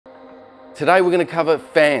Today we're going to cover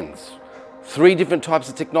fans. 3 different types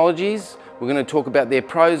of technologies. We're going to talk about their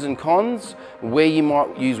pros and cons, where you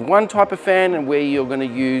might use one type of fan and where you're going to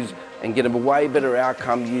use and get a way better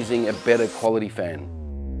outcome using a better quality fan.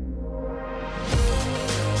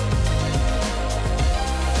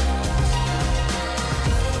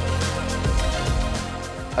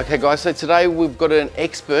 Okay guys, so today we've got an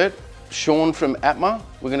expert, Sean from Atma.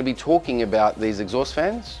 We're going to be talking about these exhaust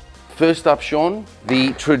fans. First up, Sean,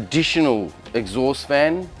 the traditional exhaust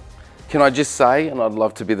fan. Can I just say, and I'd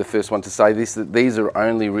love to be the first one to say this, that these are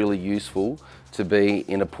only really useful to be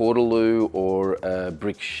in a portaloo or a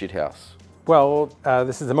brick shithouse. Well,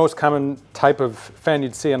 this is the most common type of fan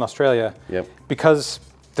you'd see in Australia. Yep. Because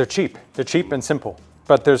they're cheap. They're cheap and simple.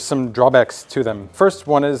 But there's some drawbacks to them. First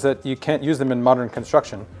one is that you can't use them in modern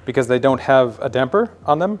construction because they don't have a damper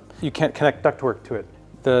on them. You can't connect ductwork to it.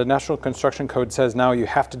 The National Construction Code says now you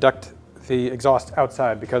have to duct the exhaust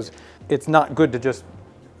outside because it's not good to just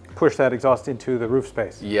push that exhaust into the roof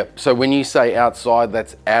space. Yep, so when you say outside,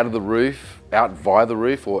 that's out of the roof, out via the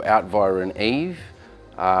roof, or out via an eave.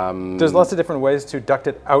 There's lots of different ways to duct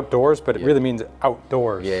it outdoors, but it really means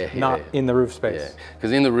outdoors, not in the roof space. Yeah,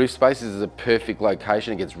 because in the roof space is a perfect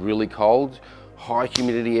location. It gets really cold, high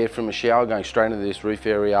humidity air from a shower going straight into this roof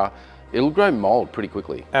area. It'll grow mold pretty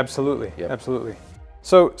quickly. Absolutely, absolutely.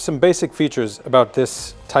 So some basic features about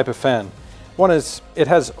this type of fan. One is it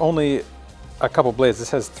has only a couple blades. This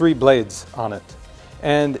has 3 blades on it.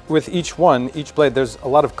 And with each blade, there's a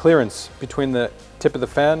lot of clearance between the tip of the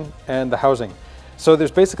fan and the housing. So there's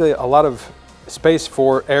basically a lot of space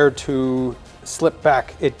for air to slip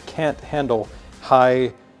back. It can't handle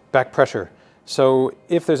high back pressure. So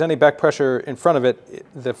if there's any back pressure in front of it,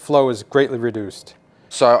 the flow is greatly reduced.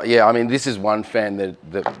 So yeah, I mean, this is one fan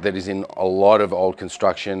that is in a lot of old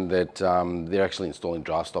construction that they're actually installing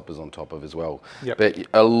draft stoppers on top of as well. Yep. But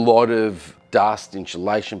a lot of dust,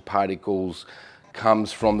 insulation particles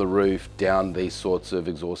comes from the roof down these sorts of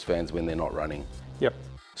exhaust fans when they're not running. Yep.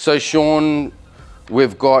 So Sean,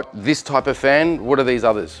 we've got this type of fan. What are these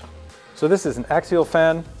others? So this is an axial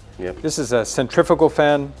fan. Yep. This is a centrifugal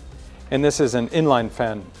fan. And this is an inline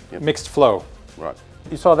fan, mixed flow. Right.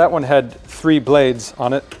 You saw that one had 3 blades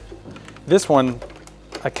on it. This one,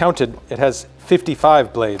 I counted, it has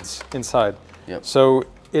 55 blades inside. Yep. So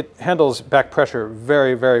it handles back pressure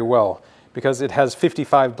very, very well because it has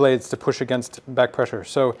 55 blades to push against back pressure.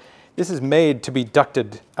 So this is made to be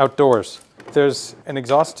ducted outdoors. There's an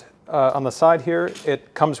exhaust on the side here.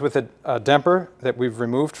 It comes with a damper that we've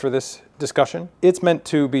removed for this discussion. It's meant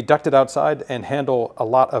to be ducted outside and handle a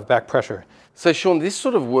lot of back pressure. So Sean, this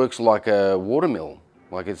sort of works like a water mill.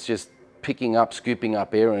 Like it's just picking up, scooping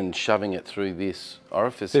up air and shoving it through this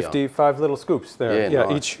orifice 55 little scoops there. Yeah,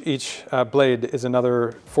 nice. Nice. Each blade is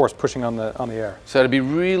another force pushing on the air. So it'd be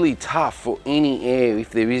really tough for any air, if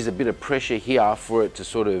there is a bit of pressure here, for it to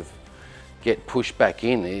sort of get pushed back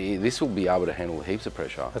in. This will be able to handle heaps of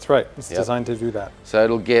pressure. That's right, it's designed to do that. So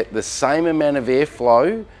it'll get the same amount of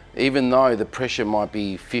airflow, even though the pressure might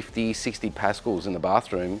be 50, 60 pascals in the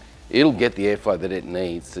bathroom, it'll get the airflow that it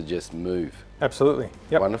needs to just move. Absolutely,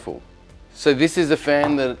 yep. Wonderful. So this is a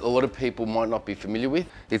fan that a lot of people might not be familiar with.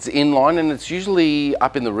 It's inline and it's usually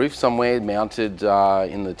up in the roof somewhere, mounted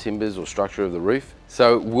in the timbers or structure of the roof.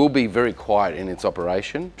 So it will be very quiet in its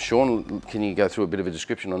operation. Sean, can you go through a bit of a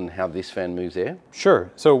description on how this fan moves air?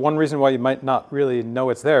 Sure. So one reason why you might not really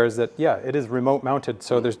know it's there is that, it is remote mounted.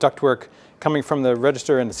 So there's ductwork coming from the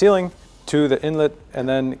register in the ceiling to the inlet and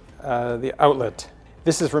then the outlet.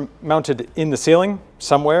 This is mounted in the ceiling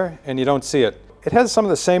somewhere and you don't see it. It has some of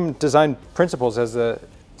the same design principles as the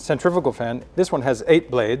centrifugal fan. This one has 8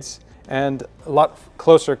 blades and a lot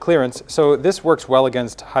closer clearance. So this works well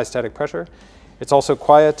against high static pressure. It's also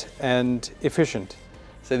quiet and efficient.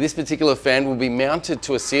 So this particular fan will be mounted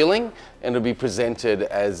to a ceiling and it'll be presented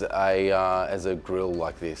as a grill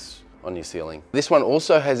like this on your ceiling. This one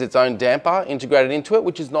also has its own damper integrated into it,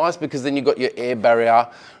 which is nice because then you've got your air barrier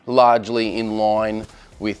largely in line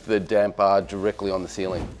with the damper directly on the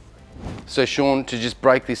ceiling. So Sean, to just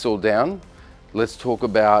break this all down, let's talk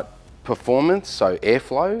about performance, so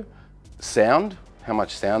airflow, sound, how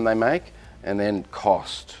much sound they make, and then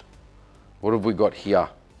cost. What have we got here?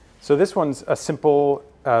 So this one's a simple,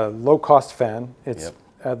 low-cost fan. It's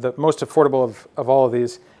the most affordable of all of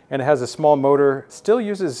these, and it has a small motor. Still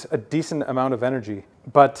uses a decent amount of energy,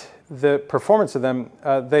 but the performance of them,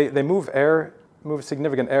 they move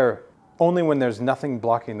significant air only when there's nothing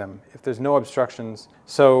blocking them, if there's no obstructions.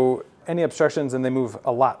 So any obstructions and they move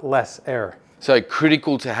a lot less air. So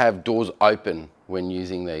critical to have doors open when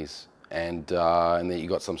using these. and that you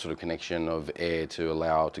got some sort of connection of air to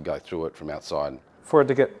allow to go through it from outside. For it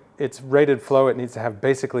to get its rated flow, it needs to have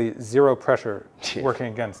basically zero pressure working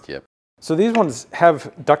against. Yep. So these ones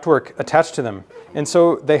have ductwork attached to them. And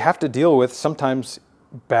so they have to deal with sometimes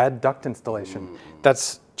bad duct installation.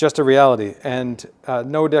 That's just a reality. And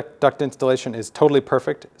no duct installation is totally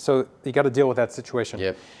perfect. So you got to deal with that situation.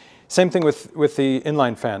 Yep. Same thing with the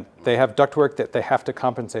inline fan. They have ductwork that they have to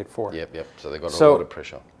compensate for. Yep, yep. So they've got a lot of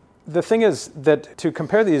pressure. The thing is that to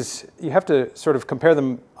compare these, you have to sort of compare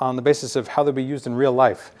them on the basis of how they'll be used in real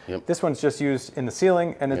life. Yep. This one's just used in the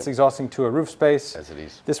ceiling and it's exhausting to a roof space. As it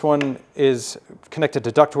is. This one is connected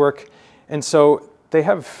to ductwork. And so they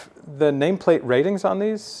have the nameplate ratings on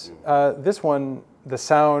these. This one, the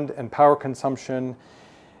sound and power consumption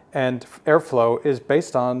and airflow is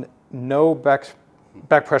based on no back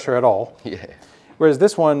pressure at all. Yeah. Whereas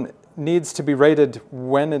this one needs to be rated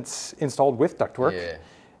when it's installed with ductwork. Yeah.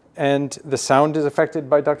 And the sound is affected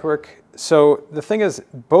by ductwork. So the thing is,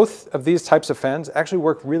 both of these types of fans actually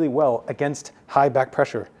work really well against high back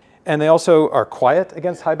pressure. And they also are quiet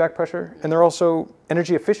against high back pressure, and they're also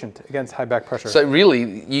energy efficient against high back pressure. So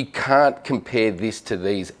really, you can't compare this to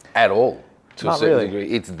these at all, to a certain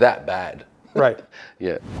degree. It's that bad. Right.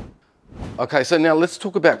 Yeah. Okay, so now let's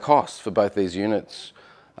talk about costs for both these units.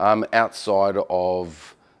 Outside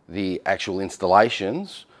of the actual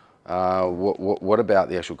installations, what about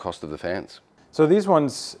the actual cost of the fans? So these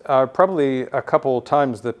ones are probably a couple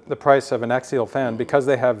times the price of an Axial fan because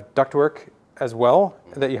they have ductwork as well,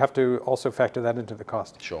 that you have to also factor that into the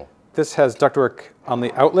cost. Sure. This has ductwork on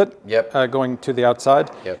the outlet going to the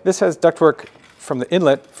outside. Yep. This has ductwork from the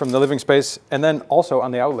inlet, from the living space, and then also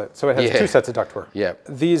on the outlet. So it has two sets of ductwork. Yep.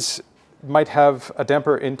 These might have a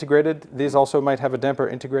damper integrated. These also might have a damper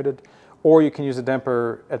integrated. Or you can use a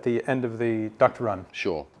damper at the end of the duct run.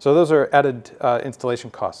 Sure. So those are added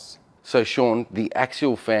installation costs. So Sean, the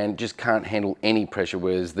Axial fan just can't handle any pressure,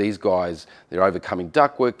 whereas these guys, they're overcoming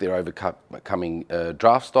ductwork, they're overcoming a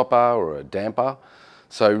draft stopper or a damper.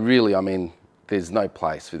 So really, I mean, there's no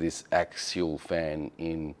place for this Axial fan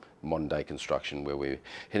in modern day construction where we're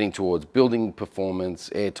heading towards building performance,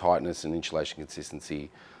 air tightness and insulation consistency.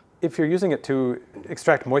 If you're using it to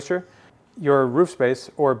extract moisture, your roof space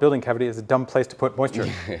or building cavity is a dumb place to put moisture.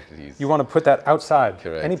 You want to put that outside.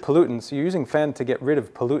 Correct. Any pollutants, you're using fan to get rid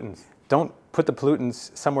of pollutants. Don't put the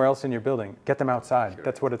pollutants somewhere else in your building. Get them outside. Correct.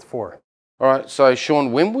 That's what it's for. All right, so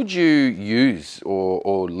Sean, when would you use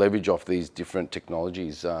or leverage off these different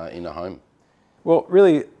technologies in a home? Well,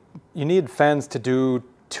 really, you need fans to do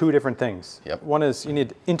two different things. Yep. One is you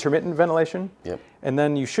need intermittent ventilation, and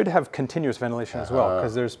then you should have continuous ventilation as well,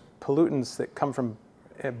 because there's pollutants that come from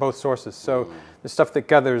both sources. So there's stuff that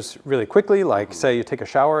gathers really quickly, like say you take a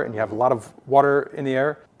shower and you have a lot of water in the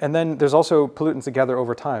air. And then there's also pollutants that gather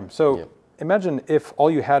over time. So imagine if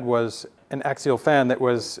all you had was an Axial fan that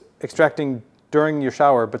was extracting during your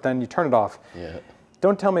shower, but then you turn it off.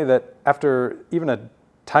 Don't tell me that after even a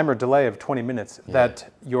timer delay of 20 minutes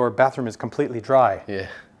that your bathroom is completely dry.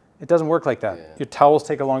 It doesn't work like that. Your towels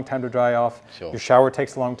take a long time to dry off. Your shower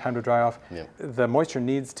takes a long time to dry off. The moisture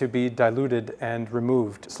needs to be diluted and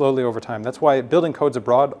removed slowly over time. That's why building codes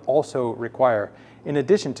abroad also require, in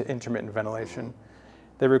addition to intermittent ventilation,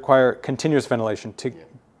 they require continuous ventilation to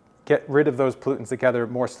get rid of those pollutants that gather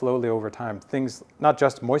more slowly over time. Things, not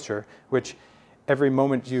just moisture, which every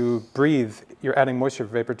moment you breathe, you're adding moisture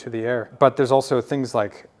vapor to the air. But there's also things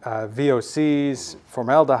like VOCs,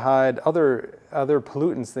 formaldehyde, other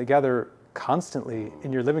pollutants that gather constantly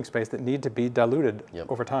in your living space that need to be diluted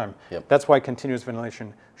over time. That's why continuous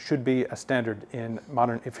ventilation should be a standard in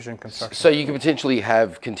modern efficient construction. So you could potentially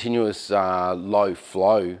have continuous low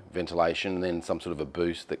flow ventilation and then some sort of a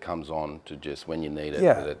boost that comes on to just when you need it,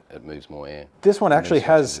 that it moves more air. This one actually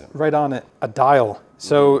has right on it a dial.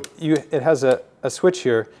 So it has a switch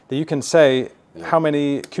here that you can say how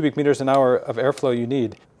many cubic meters an hour of airflow you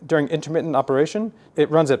need. During intermittent operation, it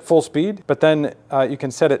runs at full speed, but then you can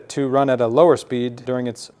set it to run at a lower speed during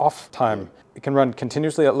its off time. It can run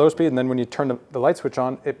continuously at low speed, and then when you turn the light switch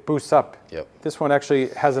on, it boosts up. This one actually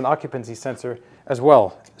has an occupancy sensor as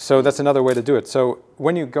well. So that's another way to do it. So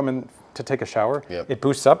when you come in to take a shower, it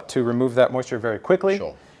boosts up to remove that moisture very quickly,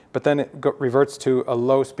 but then it reverts to a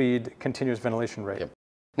low speed continuous ventilation rate.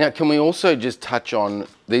 Now, can we also just touch on,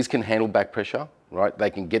 these can handle back pressure, right? They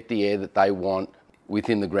can get the air that they want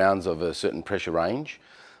within the grounds of a certain pressure range.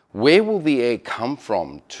 Where will the air come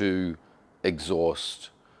from to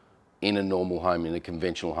exhaust in a normal home, in a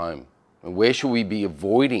conventional home? And where should we be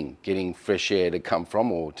avoiding getting fresh air to come from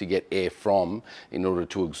or to get air from in order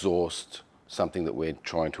to exhaust something that we're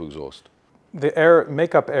trying to exhaust? The air,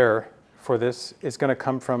 makeup air for this is going to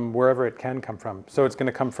come from wherever it can come from. So it's going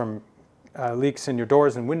to come from leaks in your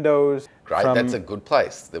doors and windows. Great, that's a good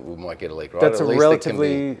place that we might get a leak, right? That's At a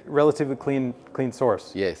least relatively clean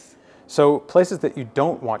source. Yes. So places that you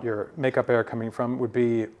don't want your makeup air coming from would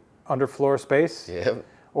be underfloor space,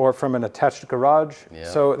 or from an attached garage.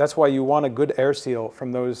 So that's why you want a good air seal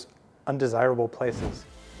from those undesirable places.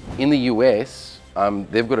 In the US,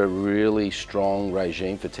 they've got a really strong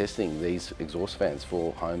regime for testing these exhaust fans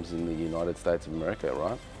for homes in the United States of America,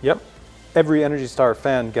 right? Yep. Every Energy Star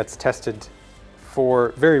fan gets tested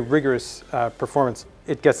for very rigorous performance.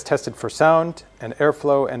 It gets tested for sound and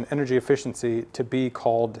airflow and energy efficiency to be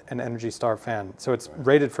called an Energy Star fan. So it's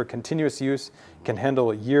rated for continuous use, can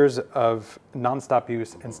handle years of nonstop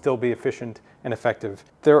use and still be efficient and effective.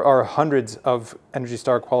 There are hundreds of Energy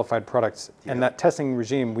Star qualified products, and that testing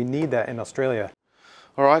regime, we need that in Australia.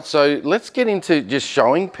 All right, so let's get into just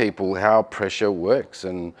showing people how pressure works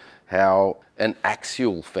and how an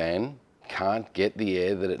axial fan can't get the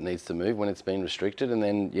air that it needs to move when it's been restricted, and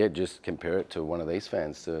then just compare it to one of these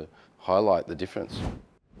fans to highlight the difference.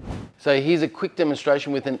 So here's a quick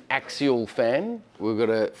demonstration with an axial fan. We've got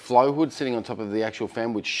a flow hood sitting on top of the axial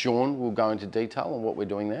fan, which Sean will go into detail on what we're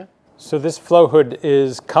doing there. So this flow hood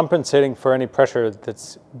is compensating for any pressure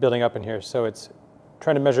that's building up in here. So it's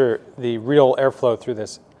trying to measure the real airflow through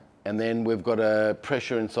this. And then we've got a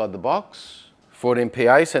pressure inside the box, 14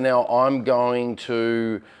 PA. So now I'm going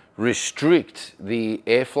to restrict the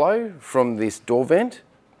airflow from this door vent.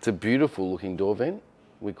 It's a beautiful looking door vent.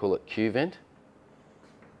 We call it Q vent.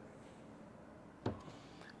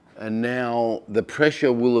 And now the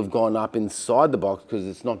pressure will have gone up inside the box because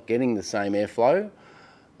it's not getting the same airflow.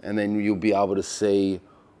 And then you'll be able to see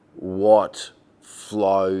what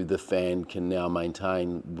flow the fan can now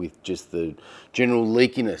maintain with just the general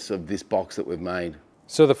leakiness of this box that we've made.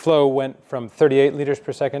 So the flow went from 38 liters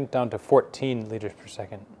per second down to 14 liters per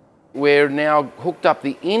second. We're now hooked up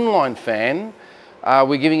the inline fan.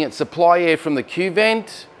 We're giving it supply air from the Q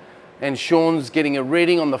vent, and Sean's getting a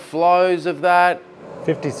reading on the flows of that.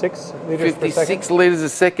 56 liters per second. 56 litres a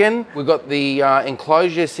second. We've got the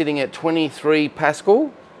enclosure sitting at 23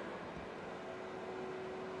 Pascal.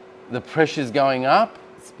 The pressure's going up.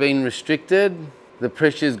 It's been restricted. The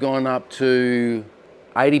pressure's gone up to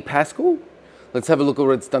 80 Pascal. Let's have a look at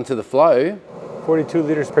what it's done to the flow. 42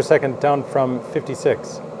 liters per second down from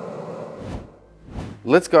 56.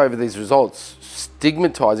 Let's go over these results.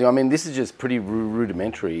 Stigmatizing, I mean, this is just pretty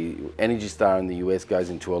rudimentary. Energy Star in the US goes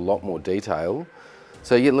into a lot more detail.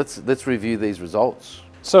 So yeah, let's review these results.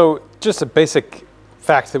 So just a basic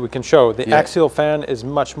fact that we can show, the axial fan is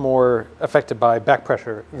much more affected by back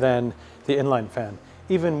pressure than the inline fan,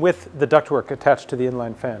 even with the ductwork attached to the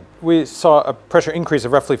inline fan. We saw a pressure increase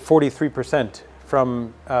of roughly 43%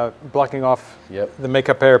 from blocking off the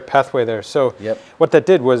makeup air pathway there. So what that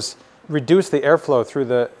did was reduce the airflow through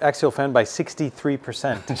the axial fan by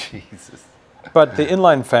 63%. Jesus. But the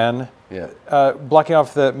inline fan, blocking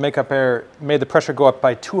off the makeup air, made the pressure go up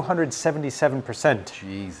by 277%.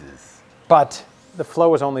 Jesus. But the flow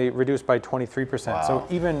was only reduced by 23%. Wow. So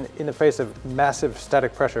even in the face of massive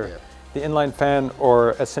static pressure, the inline fan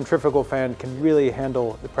or a centrifugal fan can really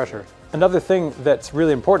handle the pressure. Another thing that's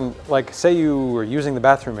really important, like say you were using the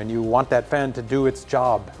bathroom and you want that fan to do its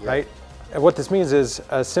job, right? And what this means is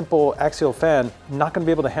a simple axial fan not going to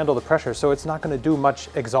be able to handle the pressure, so it's not going to do much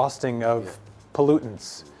exhausting of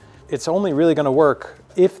pollutants. It's only really going to work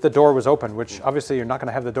if the door was open, which obviously you're not going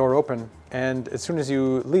to have the door open, and as soon as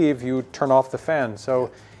you leave, you turn off the fan. So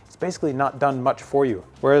it's basically not done much for you.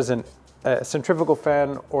 Whereas a centrifugal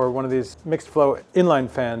fan or one of these mixed flow inline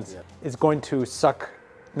fans is going to suck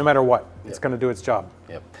no matter what. It's going to do its job.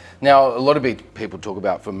 Now, a lot of people talk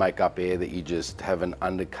about for makeup air that you just have an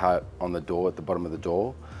undercut on the door, at the bottom of the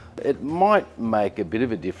door. It might make a bit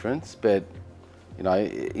of a difference, but you know,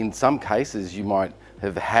 in some cases you might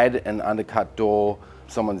have had an undercut door,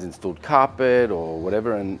 someone's installed carpet or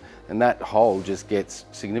whatever, and that hole just gets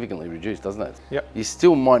significantly reduced, doesn't it? You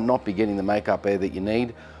still might not be getting the makeup air that you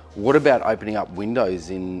need. What about opening up windows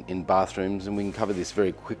in bathrooms? And we can cover this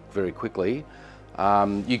very quickly.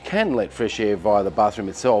 You can let fresh air via the bathroom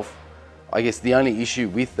itself. I guess the only issue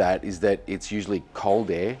with that is that it's usually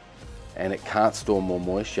cold air and it can't store more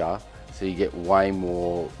moisture, so you get way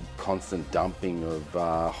more constant dumping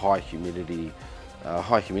of high humidity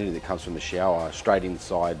that comes from the shower straight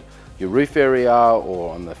inside your roof area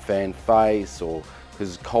or on the fan face, or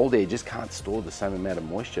because cold air just can't store the same amount of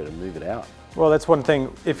moisture to move it out. Well, that's one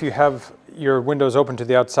thing. If you have your windows open to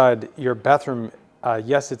the outside, your bathroom,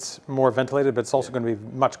 yes, it's more ventilated, but it's also going to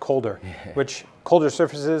be much colder, which colder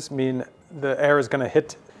surfaces mean the air is going to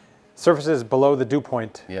hit surfaces below the dew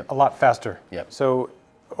point a lot faster. So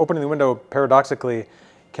opening the window, paradoxically,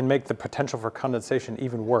 can make the potential for condensation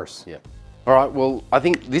even worse. Yeah. All right, well, I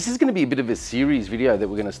think this is going to be a bit of a series video that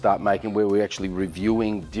we're going to start making where we're actually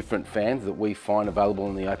reviewing different fans that we find available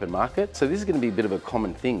in the open market. So this is going to be a bit of a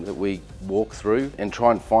common thing that we walk through and try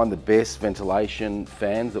and find the best ventilation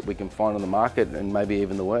fans that we can find on the market, and maybe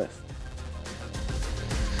even the worst.